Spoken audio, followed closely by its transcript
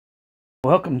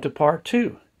Welcome to part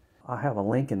 2. I have a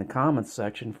link in the comments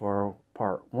section for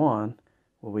part 1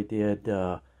 where we did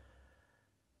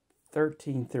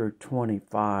 13 through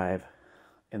 25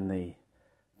 in the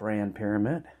brand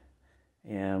pyramid,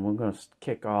 and we're going to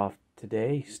kick off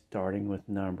today starting with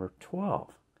number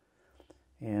 12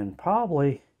 and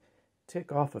probably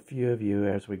tick off a few of you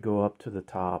as we go up to the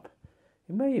top.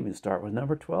 You may even start with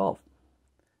number 12.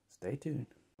 Stay tuned.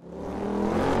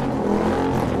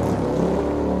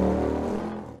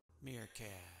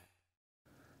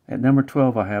 At number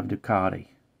 12, I have Ducati.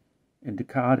 And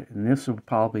this will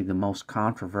probably be the most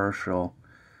controversial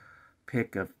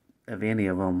pick of any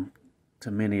of them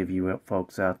to many of you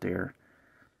folks out there.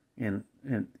 And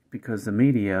because the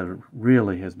media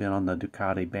really has been on the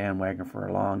Ducati bandwagon for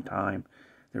a long time.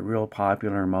 They're real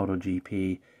popular in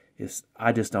MotoGP.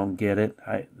 I just don't get it.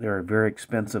 They're very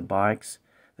expensive bikes.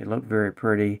 They look very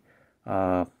pretty,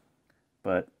 but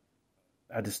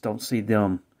I just don't see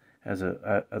them as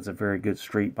a very good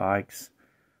street bikes.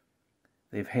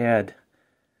 They've had,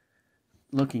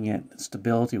 looking at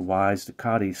stability-wise,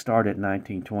 Ducati started in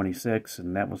 1926,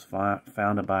 and that was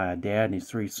founded by a dad and his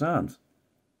 3 sons,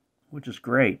 which is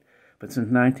great. But since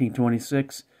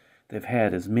 1926, they've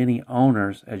had as many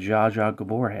owners as Zsa Zsa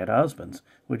Gabor had husbands,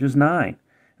 which is 9.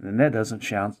 And that doesn't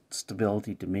sound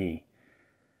stability to me.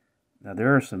 Now,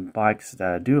 there are some bikes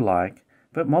that I do like,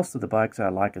 but most of the bikes I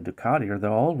like at Ducati are the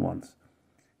old ones.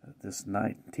 This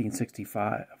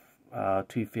 1965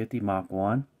 250 Mach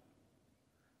 1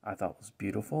 I thought was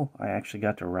beautiful. I actually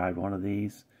got to ride one of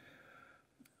these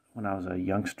when I was a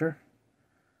youngster.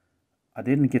 I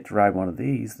didn't get to ride one of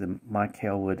these, the Mike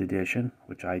Hailwood edition,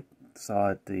 which I saw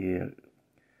at the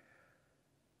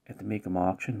Mecum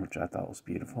auction, which I thought was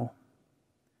beautiful.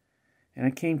 And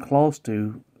I came close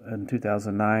to, in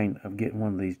 2009, of getting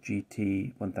one of these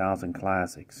GT 1000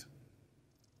 Classics.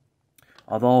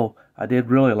 Although I did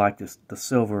really like the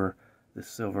silver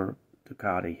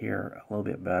Ducati here a little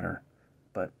bit better,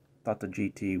 but thought the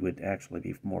GT would actually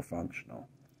be more functional.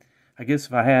 I guess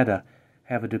if I had to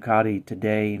have a Ducati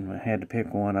today and I had to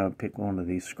pick one, I would pick one of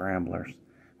these Scramblers,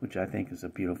 which I think is a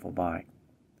beautiful bike.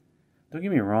 Don't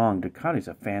get me wrong, Ducati's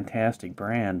a fantastic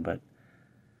brand, but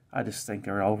I just think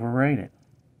they're overrated.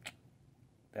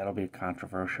 That'll be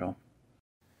controversial.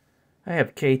 I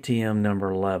have KTM number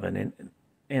 11,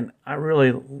 and I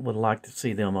really would like to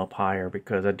see them up higher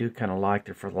because I do kind of like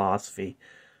their philosophy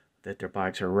that their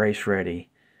bikes are race ready.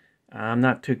 I'm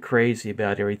not too crazy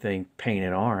about everything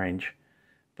painted orange,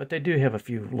 but they do have a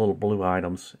few little blue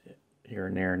items here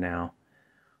and there now.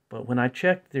 But when I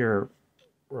checked their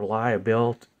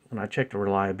reliability,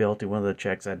 one of the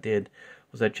checks I did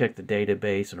was I checked the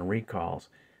database and recalls.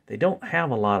 They don't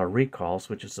have a lot of recalls,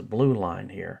 which is the blue line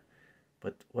here.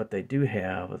 But what they do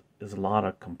have is a lot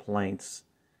of complaints,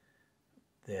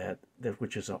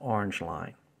 which is an orange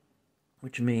line,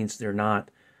 which means they're not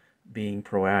being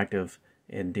proactive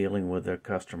in dealing with their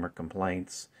customer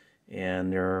complaints,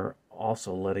 and they're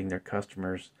also letting their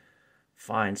customers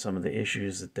find some of the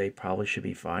issues that they probably should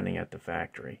be finding at the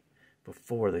factory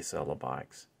before they sell the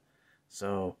bikes.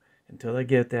 So until they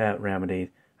get that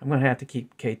remedied, I'm going to have to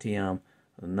keep KTM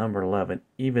the number 11,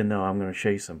 even though I'm going to show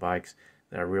you some bikes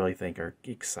that I really think are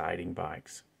exciting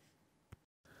bikes.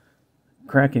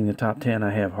 Cracking the top 10,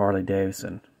 I have Harley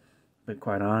Davidson, but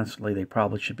quite honestly, they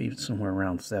probably should be somewhere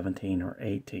around 17 or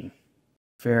 18.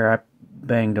 Fair, I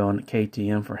banged on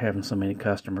KTM for having so many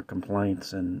customer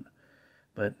complaints,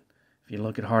 but if you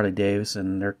look at Harley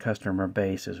Davidson, their customer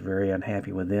base is very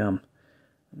unhappy with them.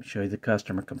 Let me show you the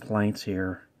customer complaints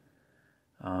here.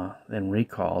 Then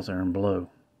recalls are in blue,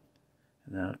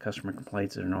 and the customer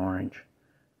complaints are in orange,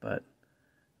 but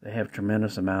they have a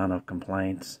tremendous amount of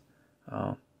complaints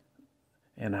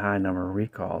and a high number of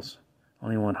recalls.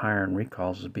 Only one higher in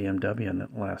recalls is BMW in the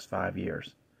last 5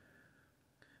 years.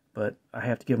 But I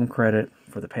have to give them credit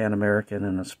for the Pan American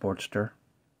and the Sportster.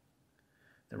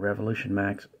 The Revolution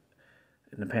Max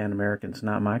and the Pan American's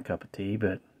not my cup of tea,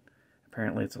 but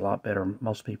apparently it's a lot better.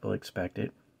 Most people expect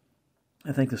it.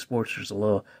 I think the Sportster's a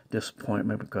little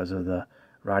disappointment because of the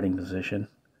riding position.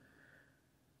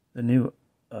 The new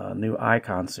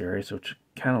Icon series, which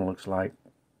kind of looks like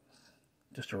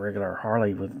just a regular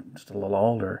Harley with just a little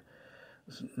older,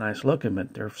 it's nice looking,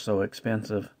 but they're so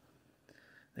expensive.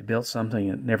 They built something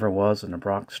that never was in a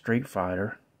Brock Street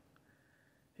Fighter.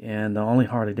 And the only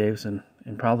Harley Davidson,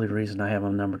 and probably the reason I have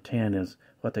them number 10, is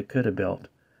what they could have built,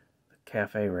 the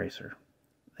Cafe Racer.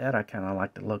 That I kind of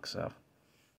like the looks of.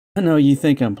 I know you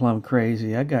think I'm plumb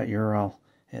crazy. I got Ural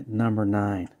at number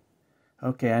 9.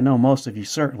 Okay, I know most of you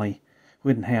certainly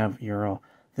wouldn't have Ural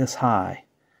this high,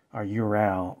 or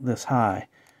Ural this high,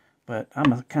 but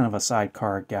I'm a kind of a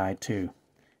sidecar guy too.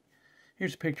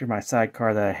 Here's a picture of my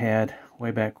sidecar that I had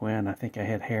way back when. I think I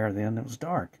had hair then. It was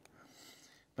dark.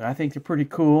 But I think they're pretty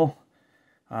cool.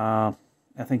 I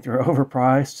think they're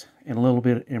overpriced and a little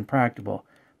bit impractical.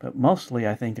 But mostly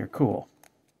I think they're cool.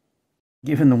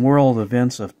 Given the world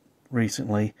events of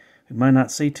recently, we might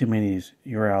not see too many of these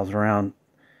Urals around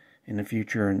in the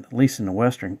future, and at least in the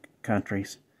Western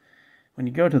countries. When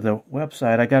you go to the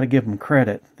website, I got to give them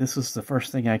credit. This is the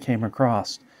first thing I came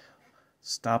across.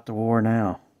 Stop the war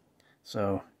now.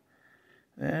 So,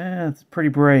 it's pretty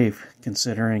brave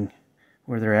considering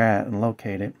where they're at and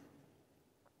located.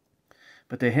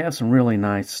 But they have some really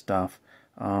nice stuff.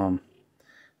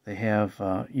 They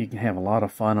have you can have a lot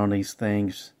of fun on these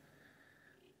things.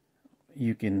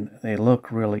 They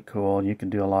look really cool, and you can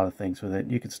do a lot of things with it.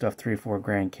 You can stuff 3 or 4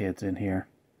 grandkids in here.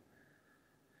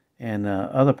 And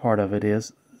the other part of it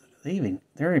is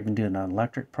they're even doing an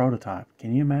electric prototype.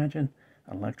 Can you imagine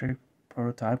an electric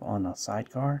prototype on a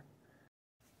sidecar?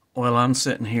 Well, I'm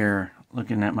sitting here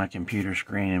looking at my computer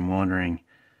screen and wondering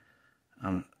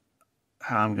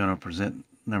how I'm going to present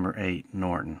number 8,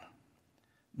 Norton.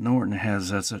 Norton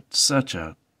has such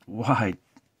a wide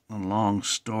and long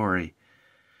story.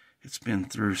 It's been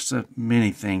through so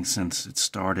many things since it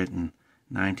started in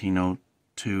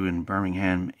 1902 in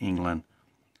Birmingham, England.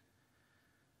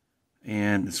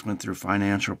 And it's went through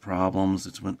financial problems.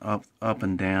 It's went up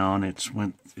and down. It's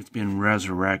been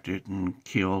resurrected and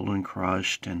killed and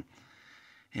crushed, and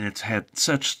it's had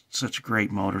such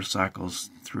great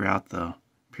motorcycles throughout the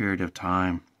period of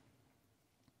time.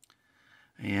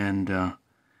 And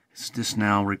it's just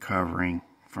now recovering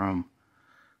from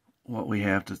what we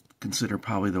have to consider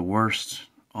probably the worst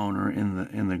owner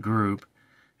in the group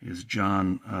is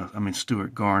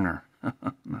Stuart Garner.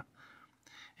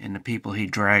 And the people he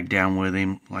dragged down with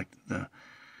him, like the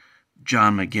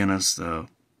John McGuinness,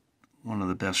 one of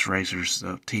the best racers,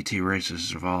 TT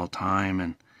racers of all time,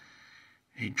 and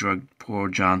he dragged poor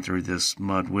John through this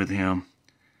mud with him.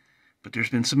 But there's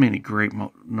been so many great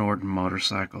Norton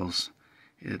motorcycles.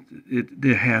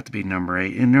 It had to be number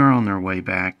 8, and they're on their way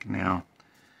back now.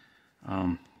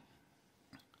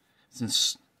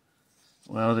 They've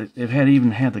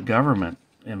even had the government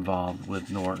involved with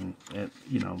Norton,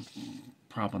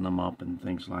 propping them up and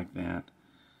things like that.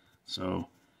 So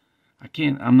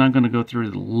I'm not going to go through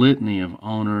the litany of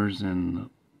owners and the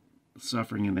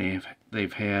suffering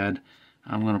they've had.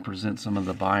 I'm going to present some of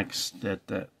the bikes that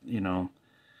they've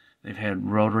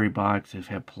had. Rotary bikes, they've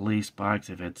had police bikes,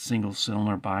 they've had single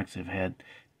cylinder bikes, they've had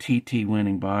TT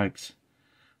winning bikes.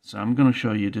 So I'm going to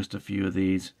show you just a few of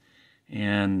these,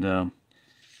 and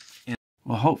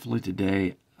hopefully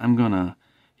today I'm going to,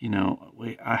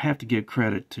 I have to give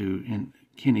credit to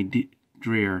Kenny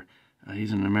Dreer.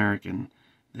 He's an American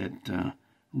that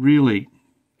really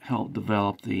helped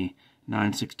develop the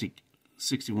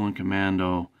 961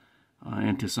 Commando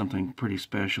into something pretty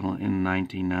special in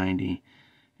 1990,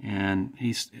 and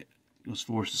he was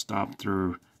forced to stop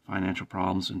through financial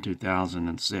problems in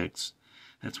 2006.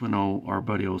 That's when our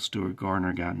buddy old Stuart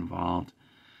Garner got involved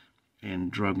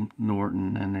and drug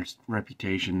Norton and their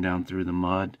reputation down through the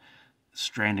mud,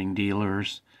 stranding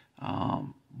dealers,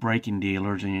 breaking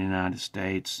dealers in the United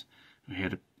States. We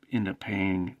had to end up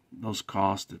paying those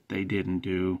costs that they didn't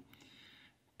do,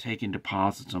 taking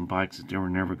deposits on bikes that they were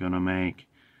never going to make.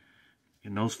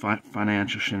 And those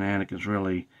financial shenanigans,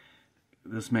 really,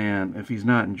 this man, if he's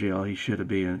not in jail, he should have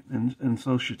been, and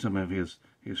so should some of his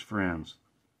friends.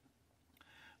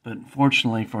 But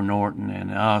fortunately for Norton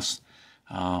and us,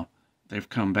 they've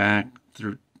come back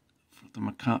through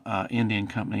the Indian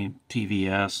company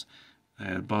TVS. They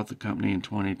had bought the company in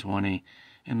 2020,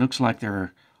 and looks like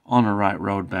they're on the right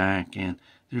road back. And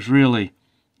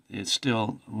it's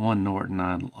still one Norton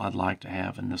I'd like to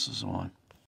have, and this is one.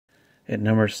 At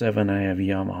number 7, I have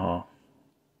Yamaha.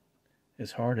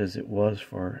 As hard as it was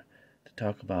to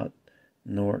talk about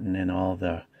Norton and all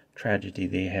the tragedy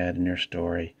they had in their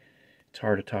story, it's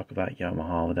hard to talk about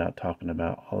Yamaha without talking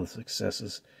about all the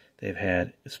successes they've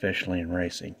had, especially in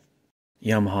racing.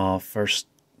 Yamaha first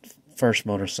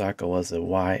motorcycle was the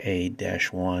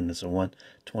YA-1. It's a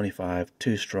 125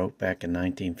 two-stroke back in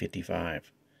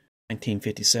 1955.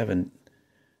 1957,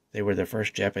 they were the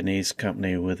first Japanese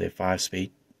company with a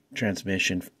 5-speed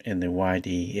transmission in the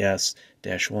YDS-1,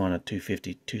 a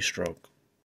 250 two-stroke.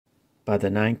 By the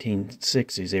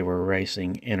 1960s, they were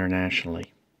racing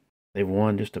internationally. They've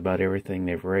won just about everything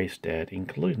they've raced at,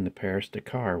 including the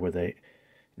Paris-Dakar with a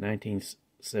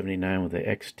 1979 with the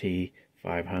XT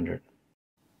 500.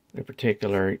 They're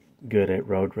particularly good at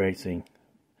road racing.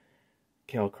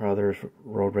 Cal Crothers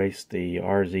road raced the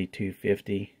RZ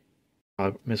 250.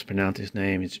 I mispronounced his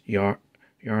name. It's Jarno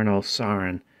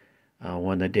Sarin.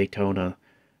 Won the Daytona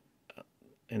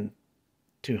in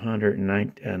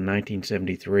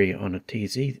 1973 on a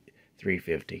TZ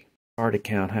 350. Hard to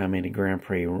count how many Grand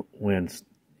Prix wins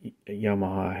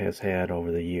Yamaha has had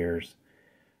over the years.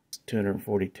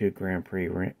 242 Grand Prix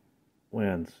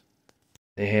wins.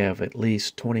 They have at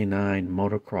least 29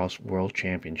 motocross world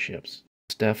championships.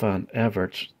 Stefan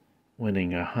Everts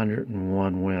winning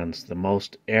 101 wins, the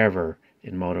most ever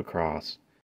in motocross.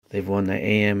 They've won the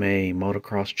AMA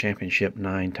Motocross Championship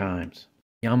 9 times.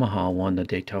 Yamaha won the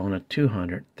Daytona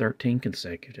 200 13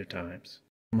 consecutive times.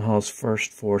 Yamaha's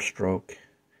first four-stroke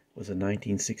was a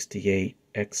 1968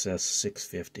 XS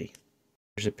 650.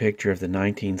 Here's a picture of the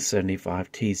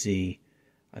 1975 TZ.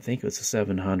 I think it was a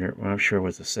 700, well, I'm sure it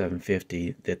was a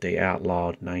 750 that they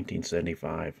outlawed in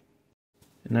 1975.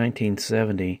 In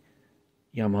 1970,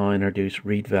 Yamaha introduced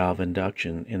reed valve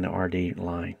induction in the RD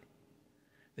line.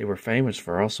 They were famous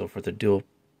also for the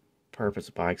dual-purpose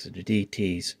bikes, the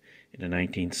DTs, in the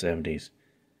 1970s.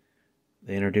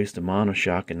 They introduced the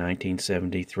monoshock in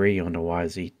 1973 on the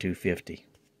YZ250.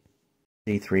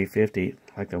 The 350,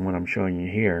 like the one I'm showing you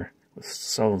here, was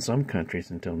sold in some countries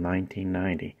until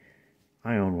 1990.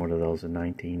 I owned one of those in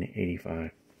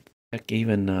 1985. Heck,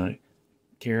 even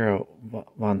Kira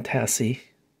Von Tassi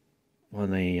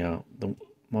won the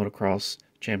motocross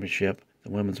championship, the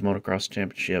women's motocross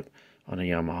championship on a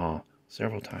Yamaha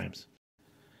several times.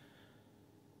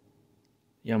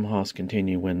 Yamahas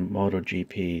continue to win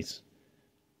MotoGPs,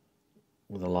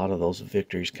 with a lot of those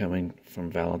victories coming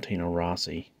from Valentino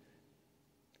Rossi,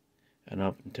 and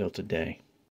up until today.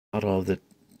 Although the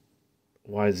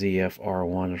YZF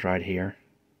R1 is right here,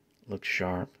 looks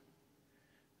sharp.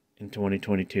 In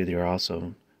 2022, they're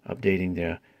also updating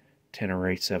the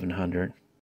Tenere 700.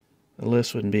 The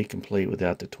list wouldn't be complete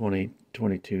without the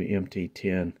 2022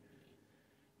 MT10.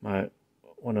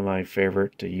 One of my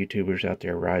favorite YouTubers out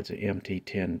there rides a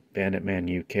MT10, Bandit Man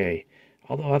UK.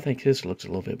 Although I think his looks a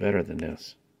little bit better than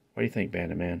this. What do you think,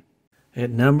 Bandit Man? At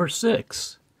number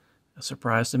 6, a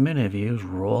surprise to many of you, is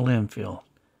Royal Enfield.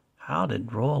 How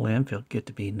did Royal Enfield get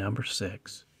to be number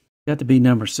 6? It got to be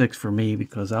number 6 for me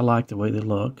because I like the way they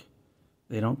look.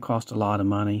 They don't cost a lot of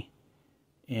money,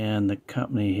 and the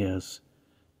company has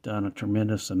done a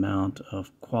tremendous amount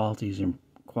of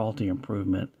quality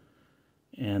improvement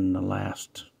in the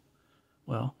last,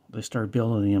 well, they started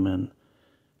building them in,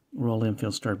 Royal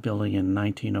Enfield started building in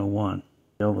 1901.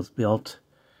 It was built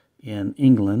in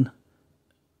England,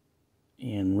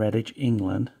 in Redditch,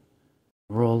 England.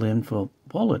 Royal Enfield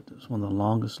Bullet is one of the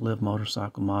longest lived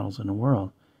motorcycle models in the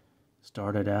world.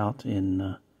 Started out in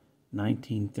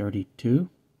 1932,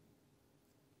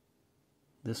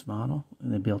 this model,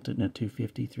 and they built it in a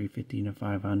 250, 350, and a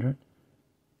 500.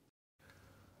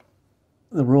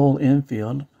 The Royal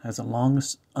Enfield has the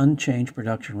longest unchanged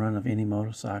production run of any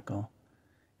motorcycle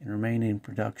and remained in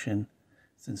production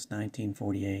since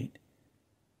 1948.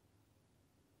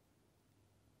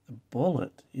 The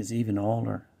Bullet is even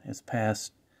older, has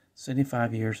passed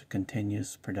 75 years of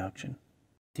continuous production.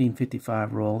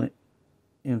 1955, Royal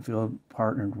Enfield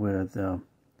partnered with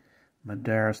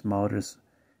Madras Motors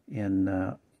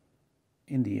in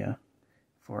India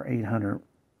for 800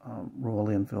 Royal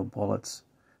Enfield Bullets,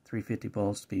 350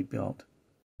 Bullets to be built.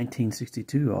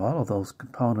 1962, all of those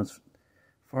components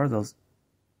for those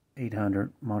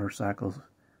 800 motorcycles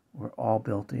were all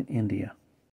built in India.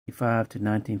 1955 to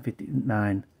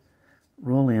 1959,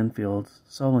 Royal Enfields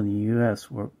sold in the U.S.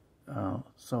 were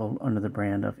sold under the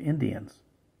brand of Indians.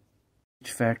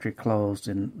 Each factory closed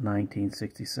in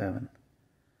 1967.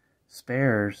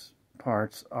 Spares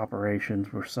parts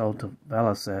operations were sold to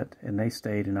Velocet, and they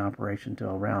stayed in operation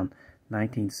until around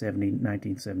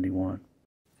 1970-1971.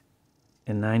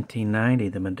 In 1990,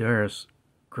 the Madras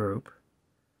Group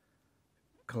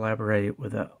collaborated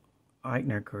with the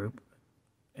Eichner Group,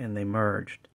 and they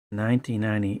merged. In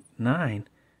 1999,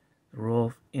 the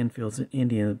Royal Enfields in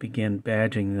India began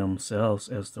badging themselves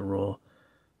as the Royal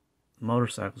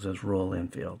motorcycles as Royal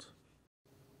Enfields.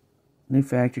 New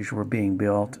factories were being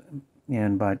built,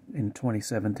 and in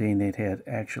 2017 they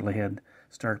actually had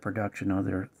started production of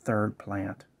their third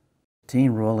plant.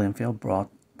 Team Royal Enfield brought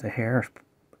the Harris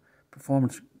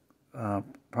Performance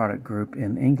Product Group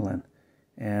in England,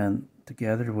 and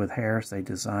together with Harris they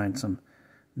designed some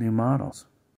new models.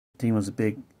 The team was a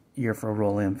big year for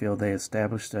Royal Enfield. They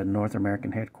established a North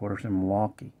American headquarters in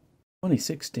Milwaukee. In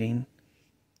 2016,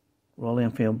 Royal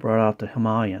Enfield brought out the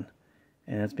Himalayan,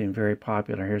 and it's been very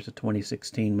popular. Here's the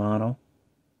 2016 model,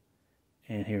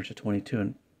 and here's the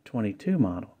 22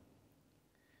 model.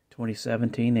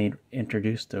 2017, they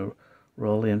introduced the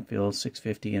Royal Enfield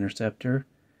 650 Interceptor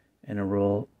and a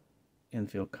Royal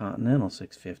Enfield Continental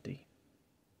 650. In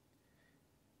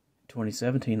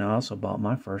 2017, I also bought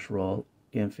my first Royal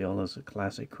Enfield as a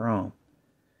Classic Chrome.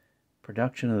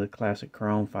 Production of the Classic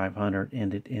Chrome 500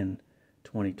 ended in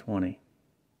 2020.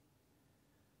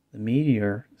 The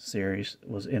Meteor series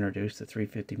was introduced, the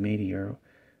 350 Meteor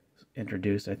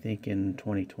introduced I think in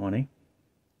 2020.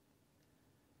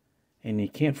 And you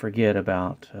can't forget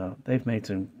about,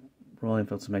 Royal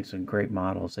Enfields make some great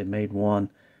models. They made one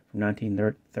from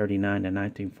 1939 to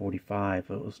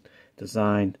 1945. It was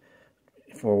designed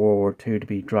for World War II to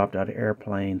be dropped out of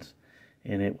airplanes,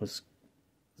 and it was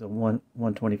the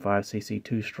 125cc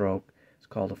two-stroke. It's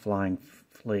called a Flying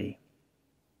Flea.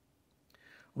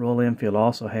 Royal Enfield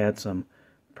also had some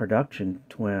production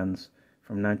twins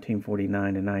from 1949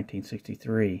 to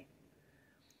 1963.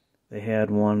 They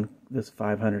had one, this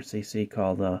 500cc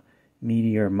called the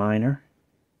Meteor Minor.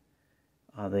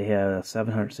 They had a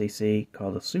 700cc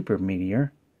called the Super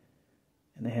Meteor.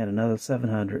 And they had another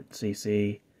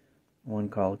 700cc one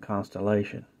called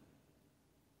Constellation.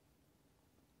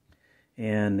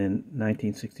 And in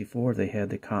 1964 they had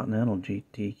the Continental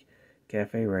GT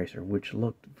Cafe Racer, which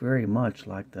looked very much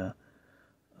like the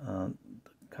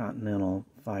Continental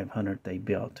 500 they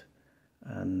built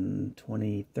in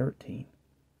 2013.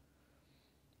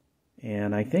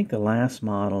 And I think the last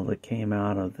model that came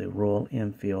out of the Royal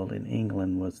Enfield in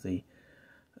England was the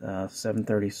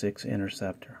 736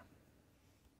 Interceptor.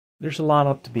 There's a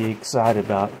lot to be excited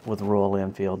about with Royal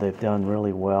Enfield. They've done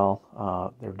really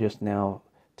well. They're just now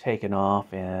taken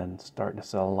off and starting to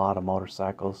sell a lot of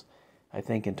motorcycles. I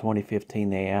think in 2015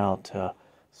 they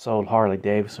outsold Harley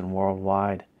Davidson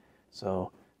worldwide.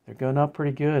 So they're going up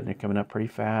pretty good. They're coming up pretty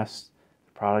fast.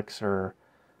 The products are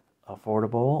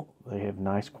affordable, they have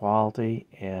nice quality,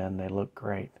 and they look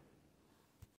great.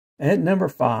 At number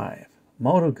 5,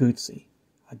 Moto Guzzi.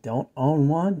 I don't own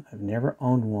one. I've never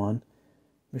owned one.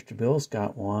 Mr. Bill's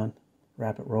got one.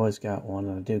 Rapid Roy's got one,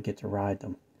 and I do get to ride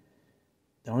them.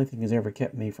 The only thing that's ever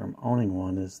kept me from owning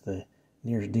one is the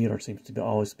nearest dealer seems to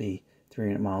always be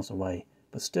 300 miles away.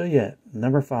 But still yet,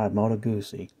 number 5, Moto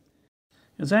Guzzi.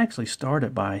 It was actually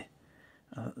started by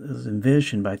it was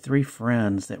envisioned by 3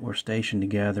 friends that were stationed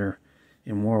together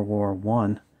in World War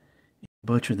I.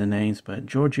 Butcher the names, but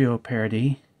Giorgio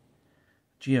Parodi,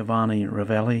 Giovanni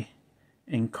Ravelli,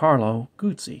 and Carlo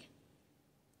Guzzi.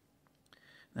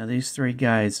 Now these 3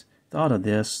 guys thought of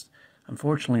this.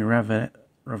 Unfortunately,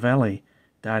 Ravelli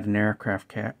died in an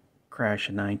aircraft crash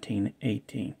in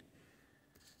 1918.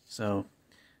 So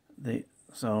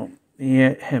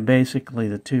you had basically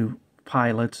the 2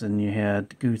 pilots, and you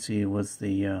had Guzzi was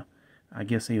the, I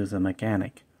guess he was a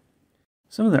mechanic.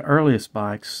 Some of the earliest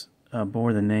bikes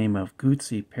bore the name of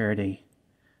Guzzi Parodi,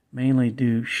 mainly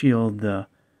to shield the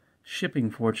shipping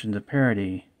fortunes of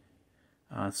Parodi.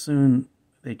 Soon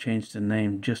they changed the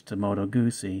name just to Moto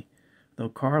Guzzi, though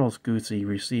Carlos Guzzi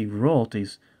received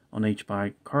royalties on each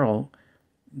bike. Carlo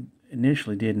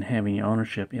initially didn't have any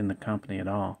ownership in the company at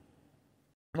all.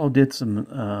 Carlo did some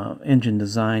engine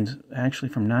designs actually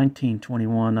from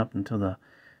 1921 up until the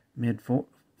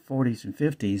mid-40s and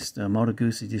 50s. The Moto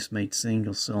Guzzi just made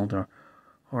single-cylinder,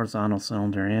 horizontal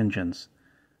cylinder engines.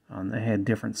 They had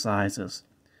different sizes.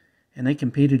 And they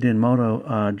competed in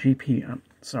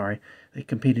they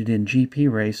competed in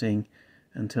GP racing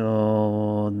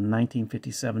until the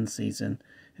 1957 season.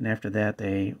 And after that,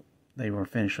 they were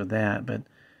finished with that. But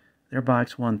their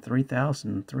bikes won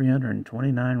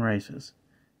 3,329 races.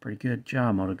 Pretty good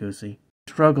job, Moto Guzzi.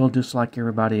 Struggled just like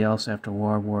everybody else after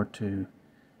World War II.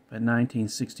 But in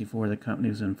 1964, the company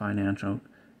was in financial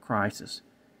crisis.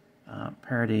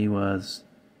 Parodi was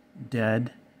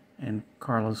dead, and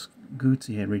Carlos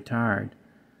Guzzi had retired.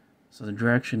 So the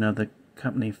direction of the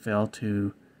company fell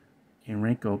to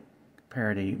Enrico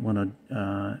Parodi,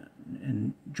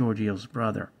 and Giorgio's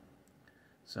brother.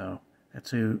 So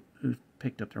that's who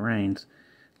picked up the reins.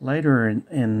 Later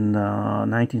in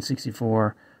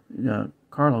 1964,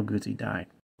 Carlo Guzzi died.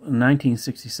 In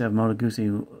 1967, Moto Guzzi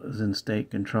was in state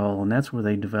control, and that's where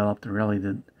they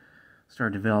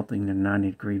started developing the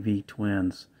 90-degree V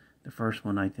twins. The first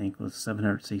one, I think, was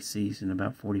 700 cc's and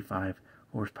about 45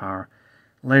 horsepower.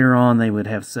 Later on, they would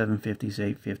have 750s,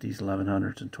 850s,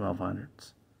 1100s, and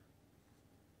 1200s.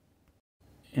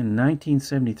 In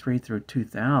 1973 through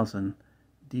 2000,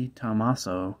 Di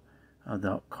Tommaso of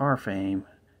the car fame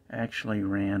actually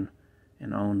ran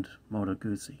and owned Moto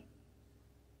Guzzi.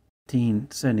 In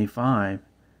 1975,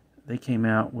 they came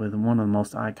out with one of the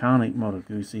most iconic Moto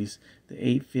Guzzis, the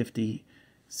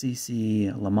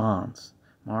 850cc Le Mans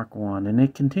Mark I, and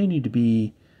it continued to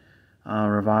be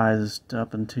revised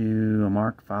up into a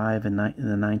Mark V in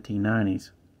the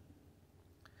 1990s.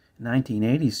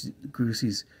 1980s,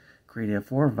 Grucys created a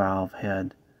 4-valve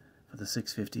head for the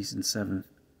 650s and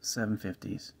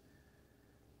 750s.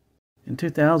 In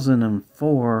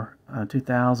 2004,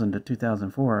 2000 to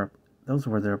 2004, those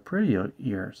were their Aprilia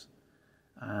years.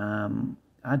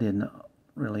 I didn't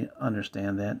really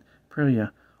understand that.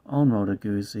 Aprilia owned Moto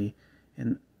Guzzi,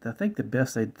 and I think the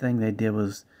best thing they did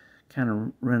was kind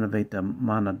of renovate the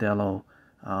Mondello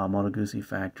Moto Guzzi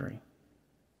factory.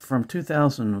 From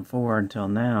 2004 until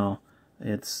now,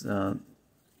 it's Moto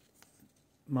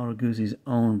Guzzi's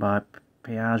owned by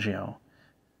Piaggio.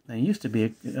 They used to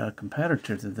be a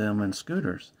competitor to them in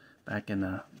scooters back in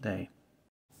the day.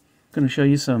 I'm going to show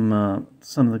you some of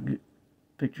the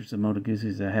pictures of Moto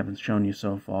Guzzis that I haven't shown you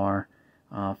so far.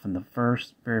 From the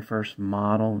very first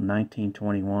model,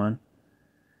 1921.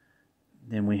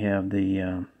 Then we have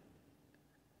the,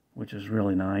 which is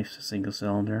really nice, single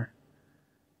cylinder.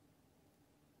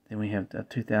 Then we have the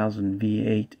 2000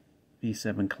 V8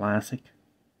 V7 Classic.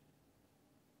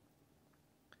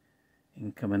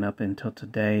 And coming up until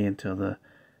today, until the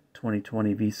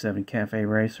 2020 V7 Cafe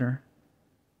Racer.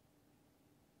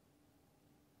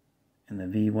 And the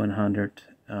V100,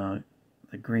 the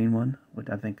green one, which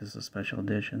I think is a special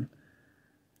edition,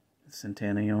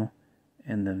 Centennial,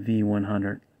 and the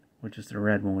V100, which is the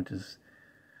red one, which is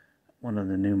one of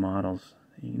the new models.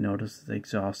 You notice the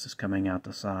exhaust is coming out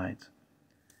the sides.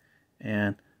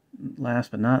 And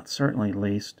last but not certainly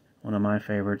least, one of my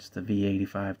favorites, the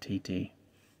V85 TT.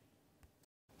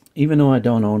 Even though I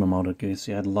don't own a Moto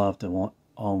Guzzi, I'd love to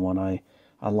own one. I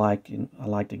like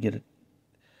to get it,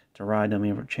 to ride them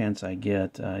every chance I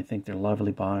get. I think they're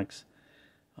lovely bikes.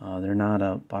 They're not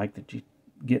a bike that you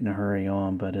get in a hurry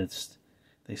on, but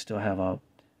they still have a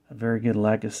very good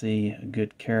legacy, a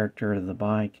good character of the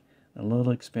bike. A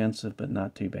little expensive, but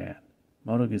not too bad.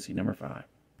 Moto Guzzi number 5.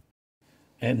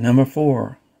 At number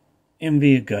 4,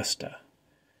 MV Agusta.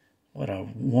 What a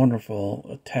wonderful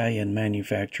Italian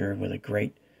manufacturer with a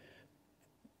great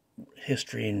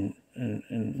history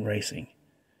in racing.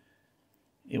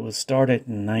 It was started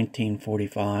in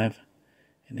 1945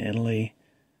 in Italy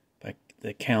by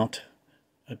the Count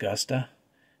Agusta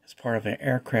as part of an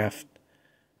aircraft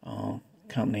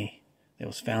company that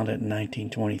was founded in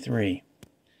 1923.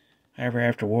 However,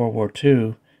 after World War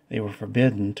II, they were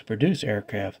forbidden to produce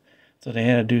aircraft, so they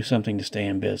had to do something to stay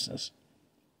in business.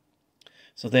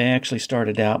 So they actually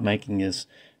started out making this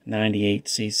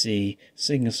 98cc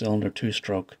single-cylinder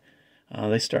two-stroke.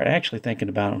 They started actually thinking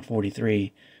about it in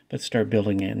 43, but started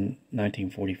building it in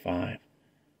 1945.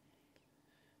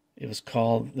 It was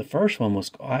called, the first one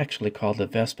was actually called the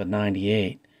Vespa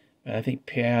 98, but I think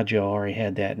Piaggio already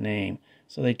had that name,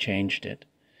 so they changed it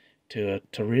to a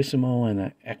Turismo and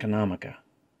an Economica.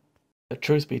 The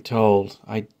truth be told,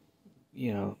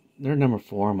 they're number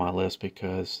 4 on my list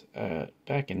because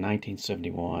back in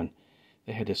 1971,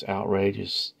 they had this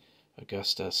outrageous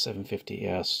Agusta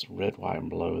 750S, red, white, and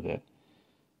blue that,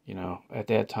 at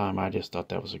that time I just thought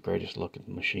that was the greatest looking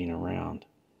machine around.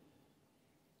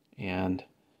 And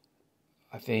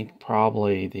I think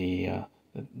probably the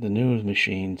newest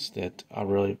machines that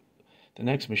the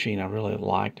next machine I really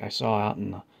liked, I saw out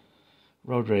in the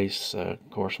road race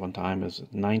course one time, is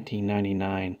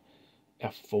 1999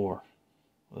 F4.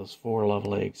 Those 4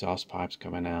 level A exhaust pipes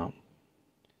coming out.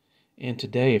 And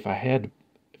today, if I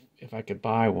could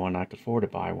buy one, I could afford to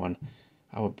buy one,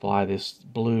 I would buy this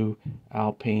blue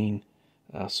Alpine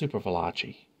Super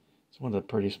Veloce. It's one of the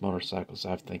prettiest motorcycles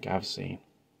I think I've seen.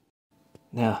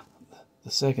 Now,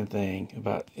 the second thing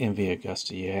about MV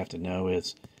Agusta you have to know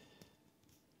is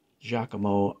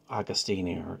Giacomo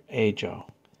Agostini, or Ajo.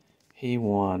 He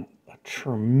won a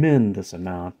tremendous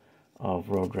amount of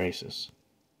road races.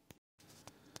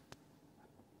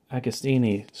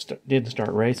 Agostini didn't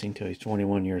start racing until he's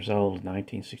 21 years old in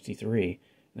 1963,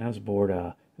 and I was aboard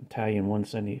a Italian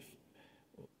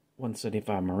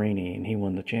 175 Marini, and he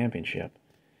won the championship.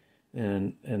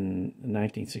 And in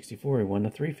 1964, he won the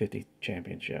 350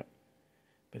 championship.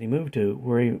 But he moved to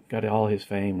where he got all his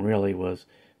fame really was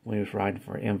when he was riding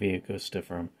for MV Agusta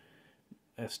from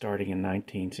starting in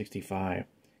 1965,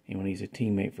 and when he's a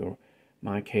teammate for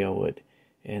Mike Halewood.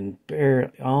 And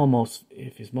almost,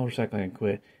 if his motorcycle hadn't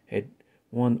quit,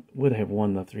 would have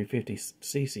won the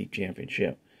 350cc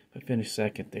championship, but finished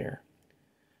second there.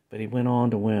 But he went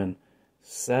on to win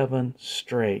 7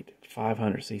 straight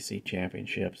 500cc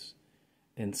championships,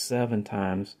 and 7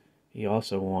 times he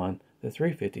also won the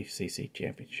 350cc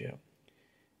championship.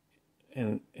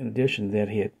 And in addition to that,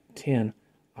 he had 10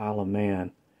 Isle of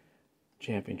Man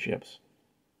championships.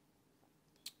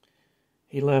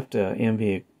 He left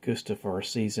MV Agusta for a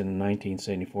season in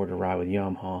 1974 to ride with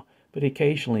Yamaha, but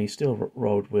occasionally he still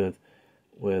rode with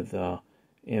with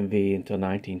MV until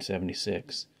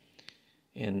 1976.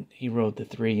 And he rode the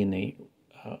 3 and the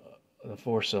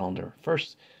 4-cylinder.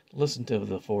 First, listen to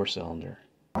the 4-cylinder.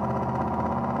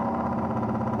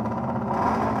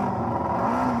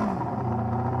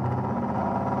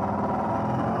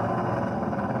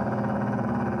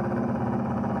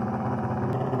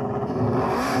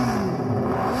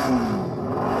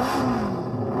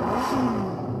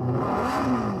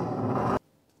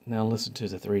 Now listen to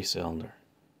the 3-cylinder.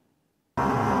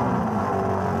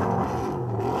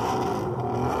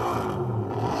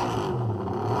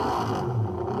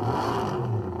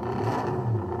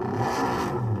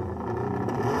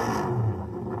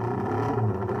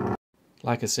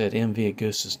 Like I said, MV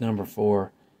Augustus number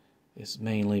 4 is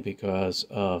mainly because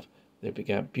of they've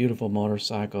got beautiful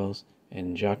motorcycles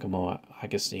and Giacomo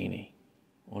Agostini,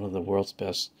 one of the world's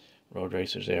best road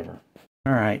racers ever.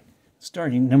 All right,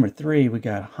 starting number 3, we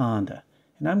got Honda.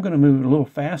 And I'm going to move a little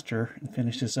faster and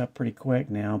finish this up pretty quick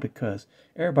now because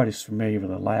everybody's familiar with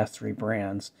the last 3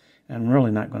 brands, and I'm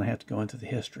really not going to have to go into the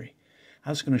history.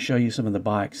 I'm just going to show you some of the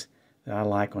bikes that I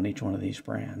like on each one of these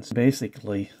brands.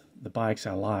 Basically, the bikes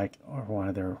I like are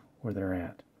why they're where they're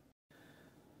at.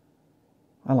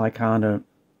 I like Honda.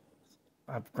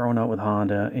 I've grown up with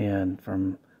Honda, and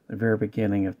from the very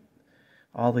beginning of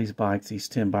all these bikes, these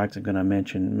 10 bikes I'm going to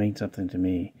mention mean something to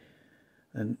me.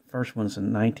 The first one is a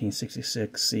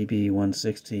 1966 CB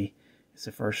 160. It's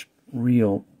the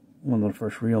one of the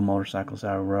first real motorcycles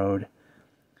I rode.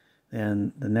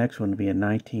 Then the next one would be a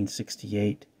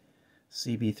 1968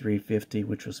 CB 350,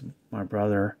 which was my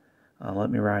brother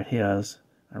let me ride his.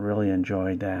 I really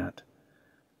enjoyed that.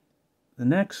 The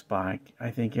next bike, I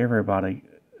think everybody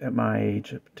at my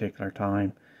age at a particular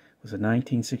time, was a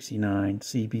 1969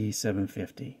 CB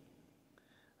 750.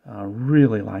 I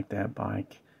really liked that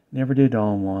bike. Never did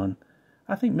own one.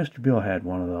 I think Mr. Bill had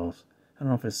one of those. I don't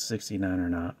know if it's 69 or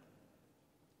not.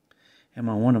 And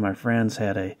one of my friends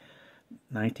had a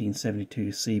 1972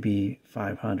 CB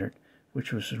 500,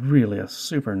 which was really a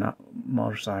super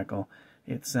motorcycle.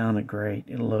 It sounded great.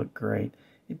 It looked great.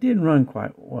 It didn't run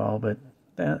quite well, but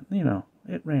that,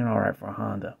 it ran all right for a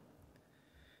Honda.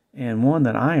 And one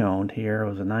that I owned here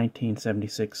was a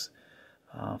 1976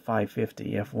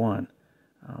 550 F1.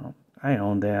 I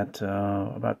owned that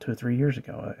about 2 or 3 years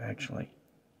ago, actually.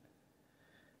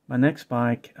 My next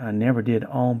bike I never did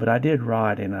own, but I did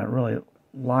ride, and I really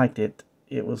liked it.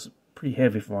 It was pretty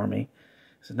heavy for me.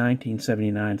 It's a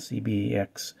 1979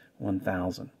 CBX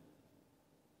 1000.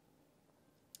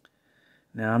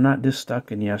 Now, I'm not just stuck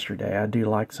in yesterday. I do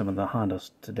like some of the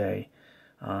Hondas today.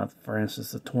 For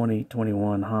instance, the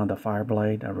 2021 Honda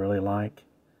Fireblade I really like.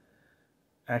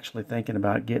 Actually thinking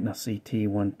about getting a CT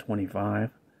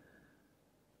 125.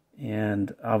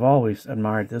 And I've always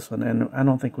admired this one, and I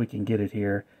don't think we can get it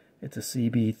here. It's a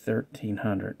CB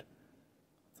 1300.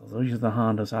 So those are the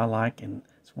Hondas I like, and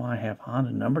that's why I have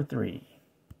Honda number 3.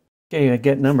 Okay, I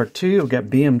get number 2, I've got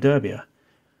BMW.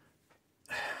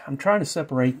 I'm trying to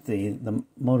separate the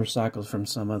motorcycles from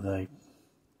some of the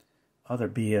other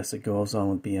BS that goes on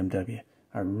with BMW.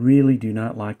 I really do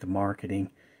not like the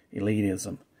marketing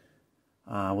elitism.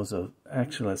 I was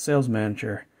actually a sales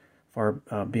manager for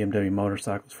BMW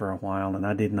motorcycles for a while, and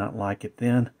I did not like it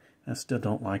then. I still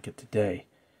don't like it today.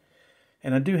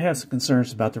 And I do have some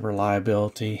concerns about the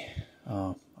reliability.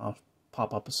 I'll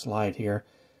pop up a slide here.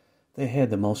 They had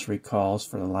the most recalls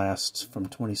for the last, from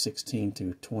 2016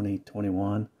 to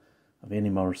 2021 of any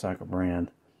motorcycle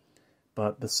brand.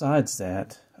 But besides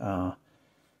that,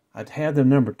 I'd have the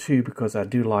number 2 because I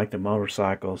do like the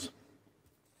motorcycles.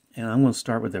 And I'm going to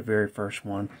start with the very first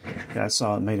one that I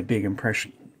saw. It made a big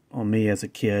impression on me as a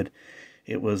kid.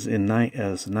 It was as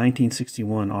a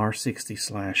 1961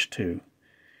 R60/2.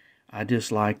 I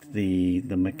just liked the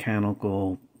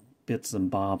mechanical bits and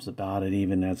bobs about it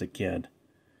even as a kid.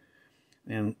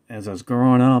 And as I was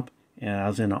growing up, and I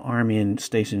was in an army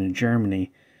stationed in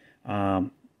Germany,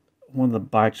 one of the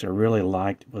bikes I really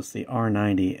liked was the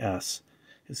R90S.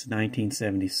 It's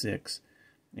 1976,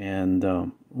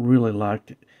 and really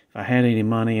liked it. If I had any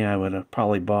money, I would have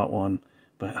probably bought one,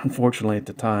 but unfortunately at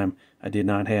the time, I did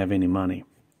not have any money.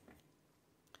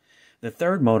 The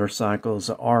third motorcycle is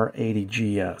the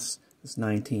R80GS. It's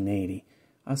 1980.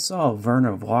 I saw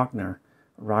Werner Wagner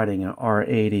riding an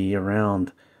R80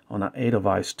 around on an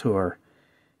Edelweiss tour,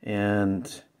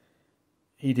 and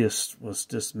he was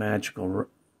just magical,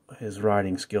 his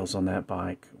riding skills on that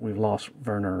bike. We lost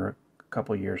Werner a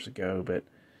couple years ago, but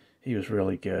he was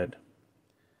really good.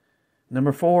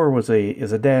 Number 4 is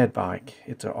a dad bike.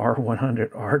 It's a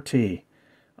R100 RT.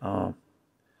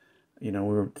 We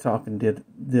were talking, did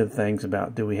things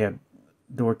about, do we have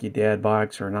dorky dad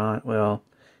bikes or not. Well,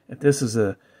 if this is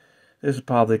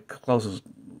probably the closest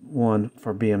one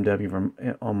for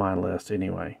BMW on my list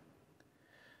anyway.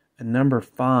 And number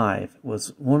 5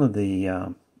 was one of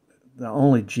the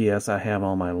only GS I have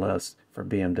on my list for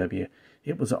BMW.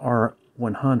 It was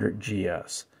R100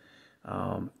 GS.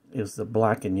 It was the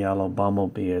black and yellow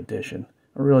Bumblebee edition.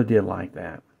 I really did like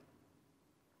that.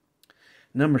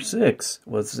 Number 6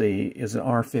 is an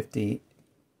R50R,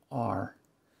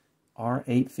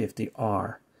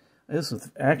 R850R. This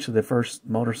was actually the first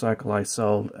motorcycle I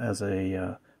sold as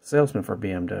a salesman for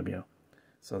BMW.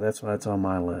 So that's why it's on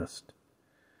my list.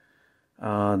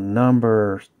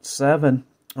 Number 7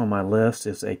 on my list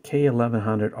is a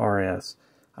K1100 RS.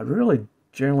 I really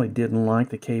generally didn't like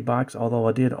the K bikes, although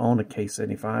I did own a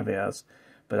K75S.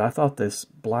 But I thought this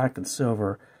black and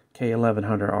silver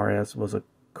K1100 RS was a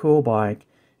cool bike,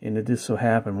 and it just so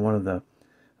happened one of the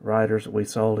riders that we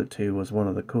sold it to was one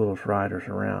of the coolest riders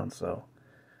around, so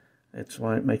it's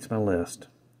why it makes my list.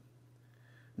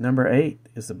 Number 8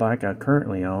 is the bike I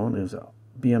currently own. Is a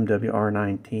BMW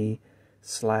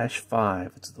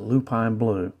R9T/5. It's the Lupine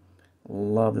Blue.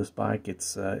 Love this bike. It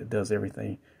does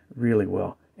everything really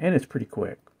well, and it's pretty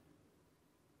quick.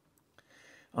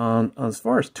 As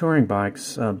far as touring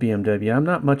bikes, BMW, I'm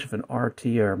not much of an RT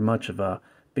or much of a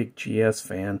big GS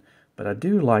fan, but I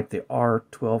do like the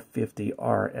R1250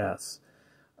 RS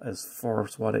as far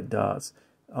as what it does.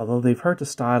 Although they've hurt the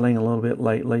styling a little bit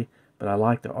lately, but I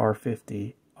like the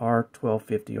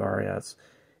R1250 RS.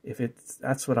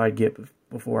 That's what I get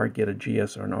before I get a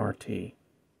GS or an RT.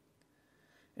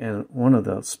 And one of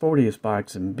the sportiest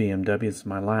bikes in BMW is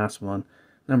my last one.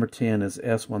 Number 10 is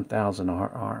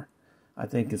S1000RR. I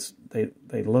think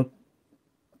they look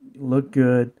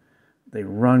good. They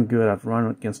run good. I've run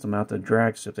against them out the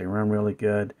drag strip. They run really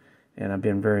good, and I've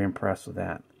been very impressed with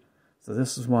that. So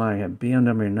this is why I have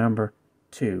BMW number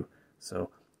 2. So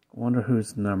I wonder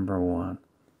who's number 1.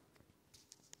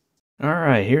 All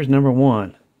right, here's number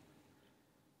 1.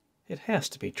 It has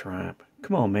to be Triumph.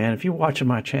 Come on, man. If you're watching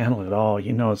my channel at all,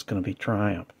 you know it's going to be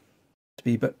Triumph.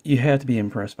 But you have to be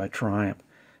impressed by Triumph.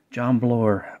 John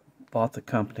Blower bought the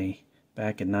company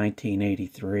back in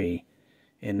 1983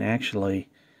 and actually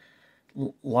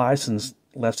licensed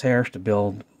Les Harris to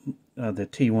build the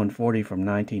T140 from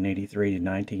 1983 to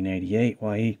 1988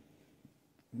 while he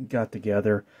got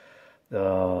together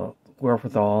the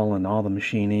wherewithal and all the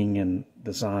machining and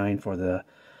design for the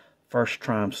first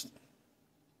Triumphs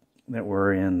that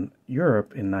were in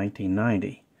Europe in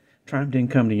 1990. Triumph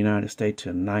didn't come to the United States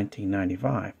in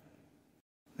 1995.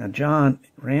 Now, John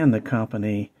ran the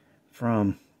company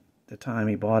from the time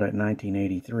he bought it in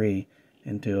 1983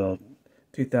 until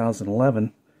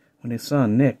 2011 when his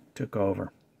son Nick took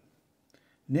over.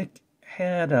 Nick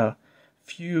had a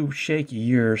few shaky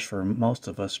years for most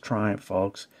of us Triumph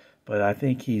folks, but I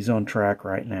think he's on track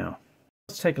right now.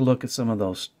 Let's take a look at some of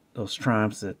those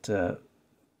Triumphs that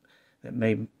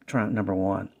made Triumph number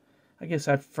 1. I guess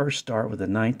I'd first start with the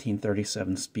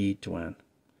 1937 Speed Twin.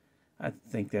 I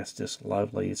think that's just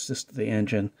lovely. It's just the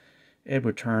engine.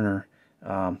 Edward Turner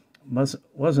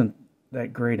wasn't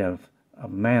that great of a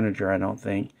manager, I don't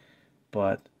think,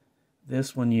 but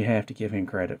this one you have to give him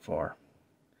credit for.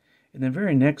 And the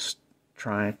very next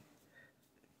Triumph,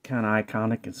 kind of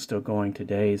iconic and still going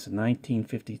today, is the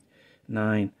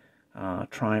 1959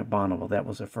 Triumph Bonneville. That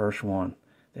was the first one,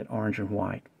 that orange and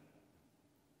white.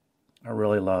 I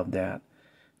really loved that.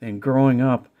 Then growing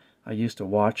up, I used to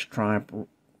watch Triumph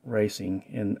racing,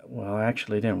 and well, I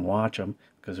actually didn't watch them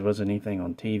because there wasn't anything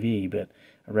on TV, but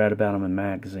I read about them in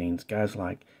magazines. Guys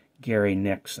like Gary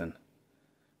Nixon,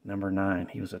 number 9,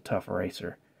 he was a tough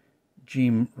racer.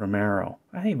 Jim Romero,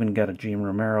 I even got a Jim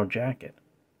Romero jacket.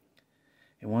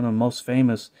 And one of the most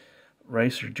famous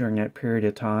racers during that period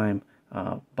of time,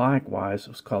 bike-wise,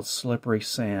 was called Slippery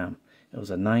Sam. It was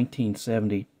a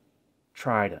 1970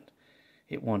 Trident.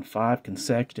 It won 5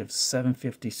 consecutive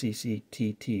 750cc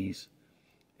TTs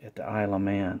at the Isle of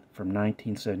Man from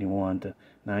 1971 to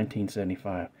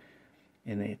 1975.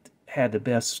 And it had the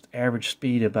best average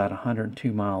speed of about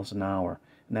 102 miles an hour.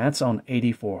 And that's on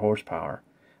 84 horsepower.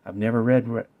 I've never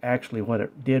read actually what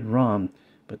it did run,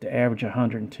 but the average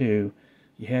 102,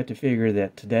 you had to figure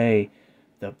that today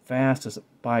the fastest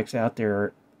bikes out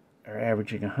there are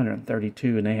averaging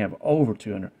 132, and they have over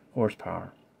 200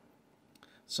 horsepower.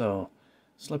 So,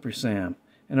 Slippery Sam.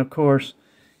 And of course,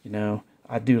 you know,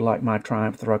 I do like my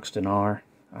Triumph Thruxton R.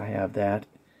 I have that.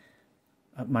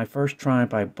 My first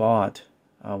Triumph I bought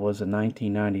was a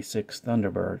 1996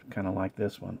 Thunderbird, kind of like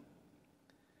this one.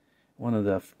 One of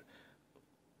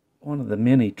the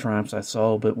many Triumphs I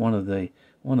sold, but one of the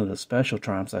One of the special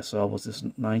triumphs I saw was this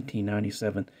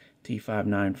 1997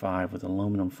 T595 with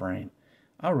aluminum frame.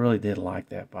 I really did like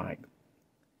that bike.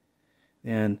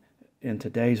 And in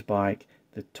today's bike,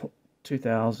 the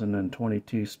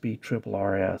 2022 Speed Triple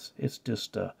RS, it's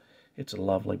just it's a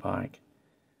lovely bike.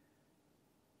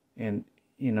 And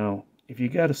you know, if you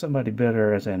got somebody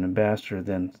better as an ambassador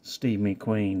than Steve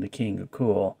McQueen, the king of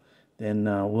cool, then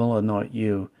we'll anoint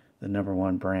you the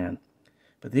 #1 brand.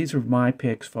 But these are my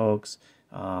picks, folks.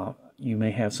 You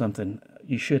may have something,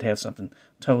 you should have something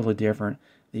totally different.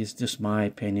 These are just my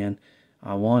opinion.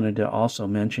 I wanted to also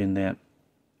mention that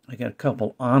I got a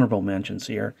couple honorable mentions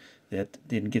here that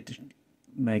didn't get to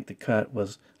make the cut.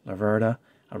 Was Laverda.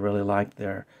 I really liked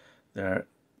their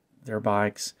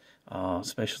bikes,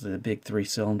 especially the big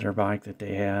 3-cylinder bike that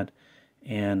they had.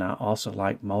 And I also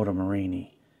liked Moto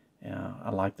Morini. I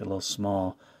liked the little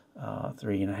small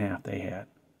 3.5 they had.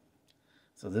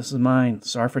 So this is mine.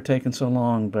 Sorry for taking so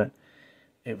long, but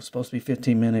it was supposed to be a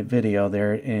 15-minute video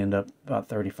there. It ended up about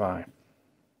 35.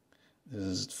 This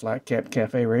is Flat Cap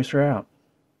Cafe Racer out.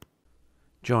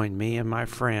 Join me and my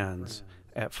friends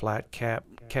at Flat Cap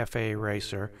Cafe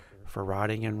Racer for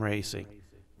riding and racing.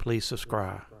 Please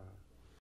subscribe.